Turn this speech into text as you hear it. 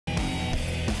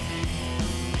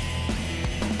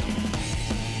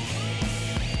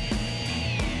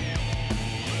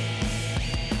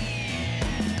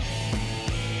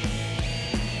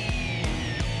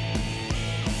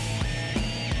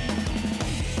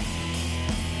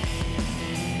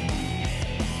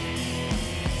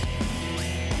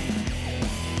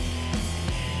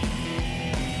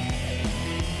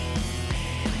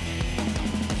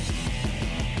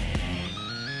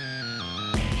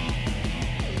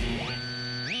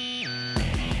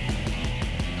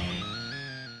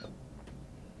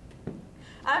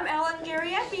I'm Ellen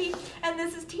Gariepi, and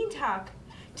this is Teen Talk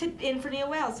in for Neil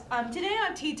Wales. Today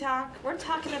on Teen Talk, we're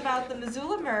talking about the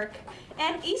Missoula Merc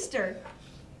and Easter.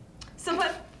 So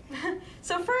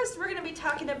first, we're going to be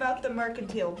talking about the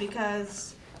mercantile,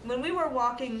 because when we were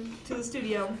walking to the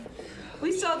studio,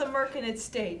 we saw the Merc in its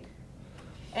state,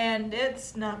 and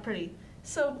it's not pretty.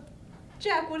 So,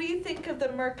 Jack, what do you think of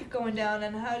the Merc going down,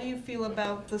 and how do you feel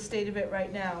about the state of it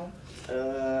right now?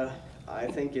 I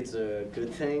think it's a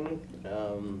good thing.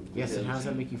 Yes, and how does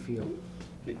that make you feel?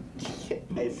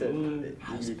 I said,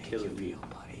 how does it make you feel,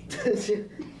 buddy?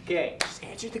 Okay. Just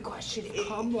answer the question.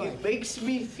 It makes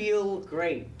me feel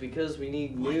great because we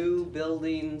need new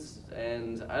buildings,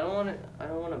 and I don't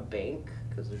want a bank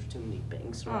because there's too many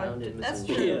banks around in that's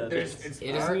Missoula. true. Yeah,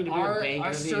 it doesn't need to be a bank. It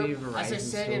doesn't need to be a Verizon as I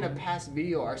said in a past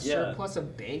video, our surplus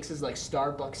of banks is like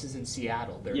Starbucks is in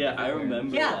Seattle. They're I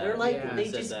remember. Yeah, that. they're like Yeah. they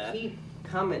just keep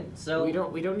coming. So we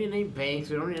don't need any banks.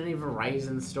 We don't need any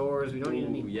Verizon stores. We don't need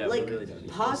any. Yeah, like we really don't need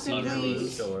possibly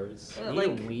stores. We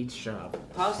need a weed shop.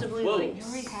 Possibly Whoa. like We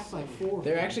already have like 4.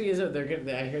 There actually is I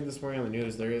heard this morning on the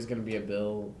news. There is going to be a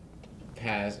bill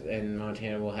passed, and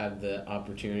Montana will have the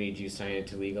opportunity to sign it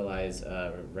to legalize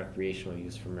recreational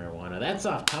use for marijuana. That's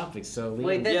off topic. So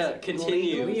wait,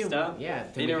 continue. Liam, Stop. Yeah,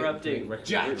 Interrupting. We're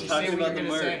talking about the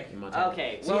Merc.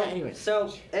 Okay, So, well, yeah, anyway.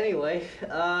 so anyway,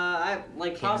 I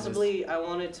like Kansas. possibly I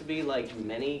want it to be like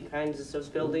many kinds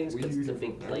of buildings because it's a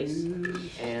big place,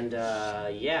 and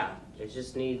yeah, it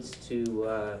just needs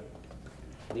to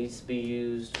be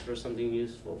used for something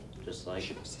useful, just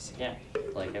like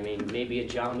like I mean maybe a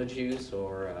Jamba Juice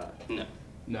or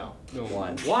No.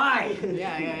 Why?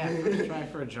 Yeah. Let's try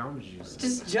for a Jamba Juice.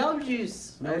 Just Jamba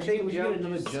Juice. No, I think we should get Jamba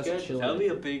another Juice is Just good. Chillin'. That'll be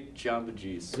a big Jamba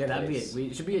Juice. Yeah, that'd be place. it.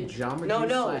 It should be a Jamba No,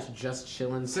 Juice no. / Just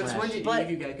Chillin' Since / when did But-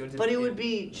 you guys go to But the it would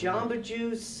be Jamba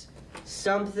Juice,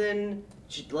 something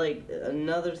like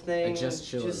another thing, Just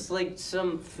Chillin'. just like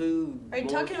some food. Are you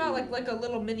more talking about food. like a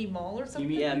little mini mall or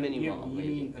something? Yeah, mini mall. You maybe.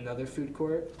 mean another food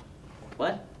court?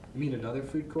 What? You mean another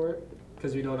food court?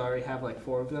 Because we don't already have like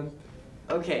 4 of them?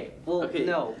 Okay, well, Okay,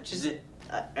 no, just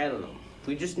I don't know.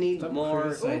 We just need Stop more,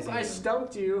 criticizing. Oops, I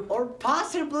stumped you. or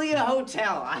possibly a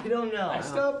hotel. I don't know. I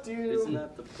stumped you. Isn't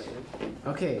that the plan?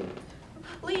 Okay.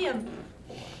 Liam,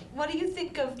 what do you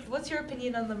think of? What's your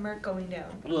opinion on the Merc going down?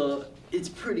 Well, it's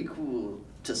pretty cool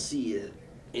to see it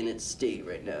in its state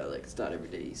right now. Like, it's not every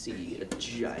day you see a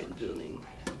giant building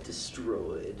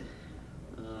destroyed.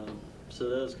 So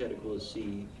that was kind of cool to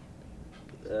see.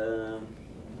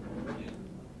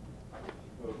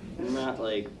 I'm not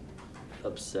like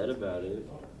upset about it.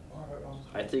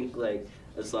 I think like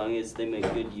as long as they make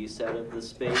good use out of the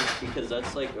space, because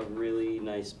that's like a really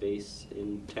nice space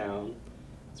in town.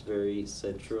 It's very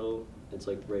central. It's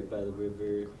like right by the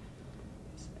river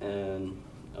and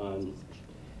on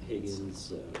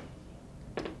Higgins.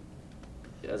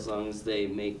 As long as they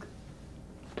make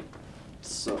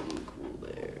something cool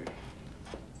there,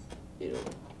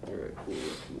 or a cool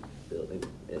looking building,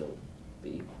 it'll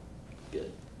be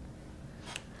good.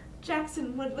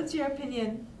 Jackson, what's your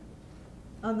opinion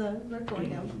on the Merc going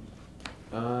down?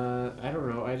 I don't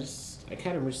know. I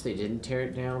kind of wish they didn't tear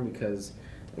it down because,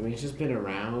 I mean, it's just been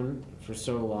around for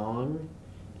so long.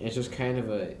 It's just kind of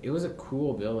it was a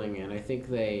cool building, and I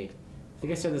think I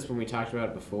said this when we talked about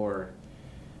it before.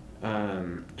 I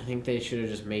think they should have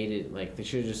just made it, like, they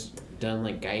should have just done,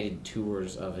 like, guided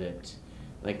tours of it.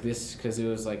 Like this, because it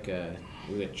was like a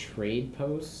trade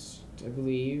post, I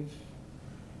believe,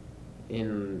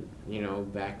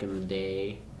 back in the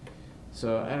day.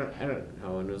 So I don't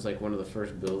know, and it was like one of the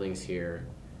first buildings here.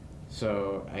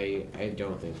 So I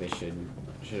don't think they should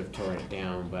have torn it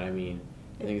down, but I mean,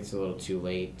 I think it's a little too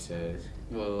late to.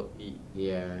 Well,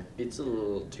 yeah. it's a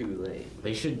little too late.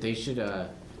 We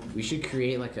should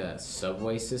create like a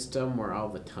subway system where all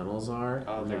the tunnels are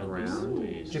on the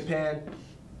ground. Japan.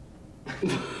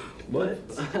 What?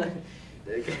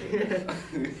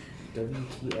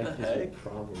 WTF is your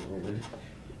problem, Owen?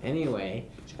 Anyway,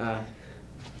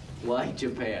 Why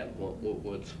Japan?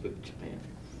 What's with Japan?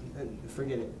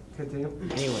 Forget it. Continue.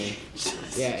 anyway,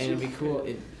 yeah, and it'd be cool.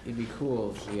 It'd be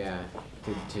cool, yeah,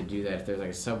 to do that if there's like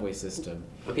a subway system.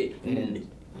 Okay. And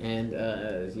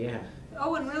yeah,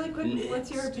 Oh, and really quick,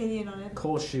 what's your opinion on it?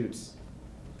 coal chutes.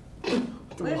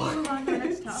 Let's move on to our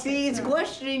next topic. See, it's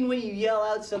questioning when you yell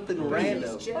out something random.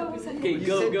 Okay, You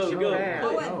go. said Japan.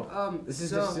 Owen. This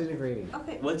is so- disintegrating.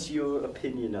 Okay, What's your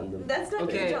opinion on them? that's not your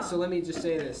Okay, job. so let me just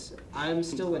say this. I'm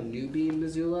still a newbie in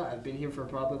Missoula. I've been here for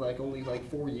probably only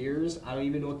 4 years. I don't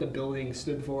even know what the building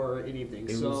stood for or anything.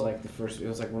 It was like the first. It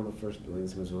was like one of the first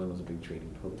buildings in Missoula. It was a big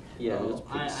trading post. Yeah, it was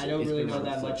pretty I don't It's really been know around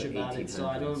that since, much like, the about it, so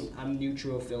 1800s. I'm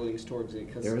neutral feelings towards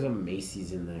it. Cause There was a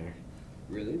Macy's in there.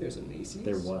 Really? There's a Macy's?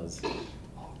 There was.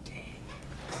 Oh, dang.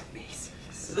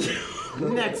 Macy's.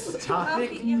 Next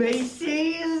topic.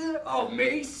 Macy's? Oh,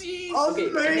 Macy's? Okay,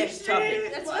 next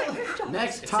topic. That's what.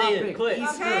 Next Say it, topic. quick.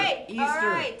 Easter. Okay, Easter. all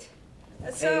right.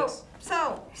 So, Eggs.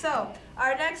 so,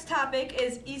 our next topic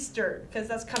is Easter, because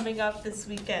that's coming up this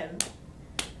weekend.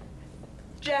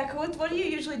 Jack, what do you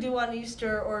usually do on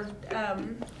Easter, or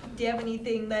do you have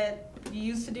anything that you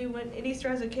used to do when in Easter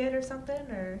as a kid or something,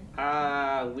 or?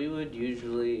 We would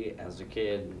usually, as a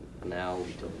kid, now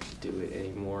we don't do it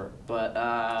anymore, but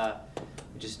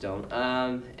we just don't.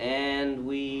 And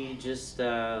we just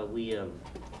as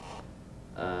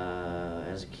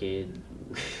a kid,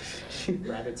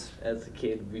 Rabbits. as a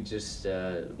kid, we just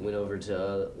went over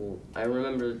to. I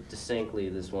remember distinctly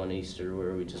this one Easter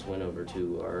where we just went over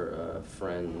to our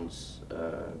friend's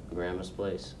grandma's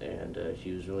place, and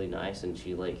she was really nice, and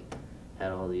she like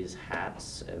had all these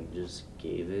hats and just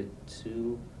gave it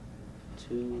to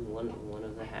one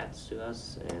of the hats to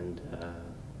us, and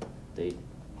they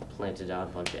planted out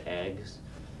a bunch of eggs.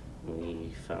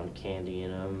 We found candy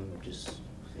in them,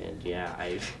 and yeah,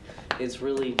 it's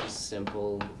really just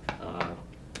simple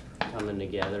coming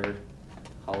together,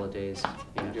 holidays.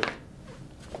 Yeah.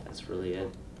 That's really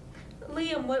it.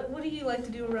 Liam, what do you like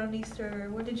to do around Easter,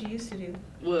 or what did you used to do?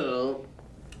 Well,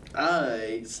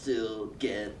 I still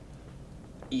get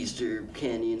Easter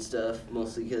candy and stuff,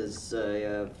 mostly because I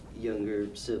have younger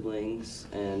siblings,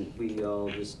 and we all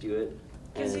just do it.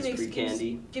 And it's free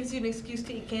candy. Gives you an excuse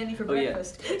to eat candy for Oh yeah,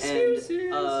 breakfast. and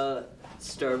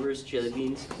Starburst jelly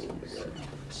beans. Oh my god,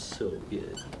 so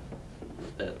good.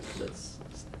 That's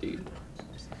dude.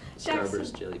 Jackson.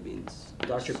 Starburst jelly beans.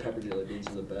 Dr. Pepper jelly beans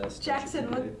are the best. Jackson,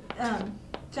 what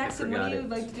forgot do you it.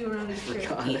 like to do around Easter?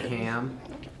 Eat ham.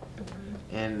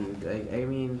 And I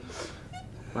mean,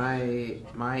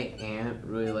 my aunt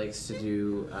really likes to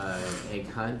do egg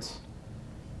hunt,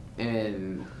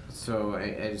 and so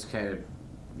I just kind of,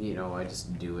 I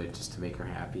just do it just to make her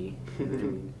happy. I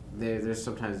mean, there's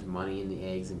sometimes money in the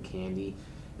eggs and candy,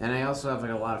 and I also have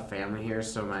like a lot of family here,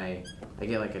 so I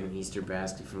get like an Easter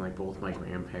basket from like both my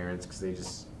grandparents, because they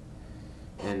just,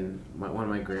 and one of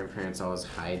my grandparents always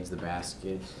hides the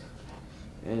basket,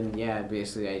 and yeah,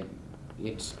 basically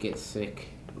you just get sick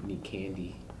and eat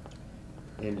candy.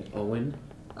 And Owen?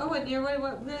 Owen,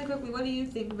 really quickly, what do you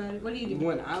think about it? What do you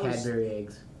do? Cadbury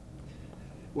eggs.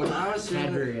 When I was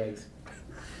Cadbury eggs.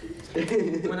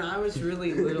 when I was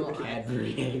really little,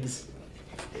 Cadbury eggs.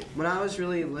 When I was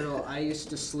really little, I used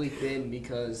to sleep in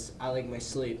because I like my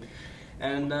sleep.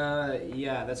 And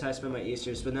yeah, that's how I spend my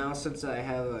Easters. But now since I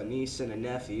have a niece and a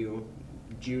nephew,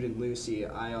 Jude and Lucy,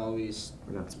 I always...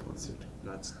 We're not sponsored.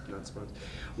 Not sponsored.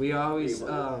 We always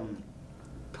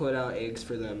put out eggs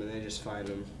for them, and they just find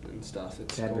them and stuff.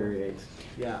 It's Cadbury cool. eggs.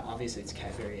 Yeah, obviously it's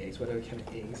Cadbury eggs. Whatever kind of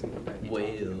eggs are you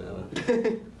Whale. talking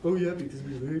about? Oh yeah, because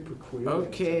we very quail.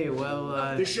 Okay,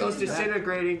 well, The show's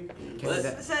disintegrating.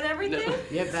 Is that everything?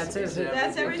 Yep, that's it.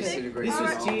 That's everything? This All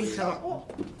was right. Teen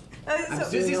Talk.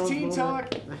 This is Teen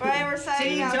Talk. Alright, we're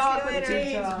signing out. See you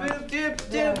later. Teen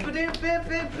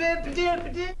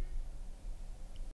Talk.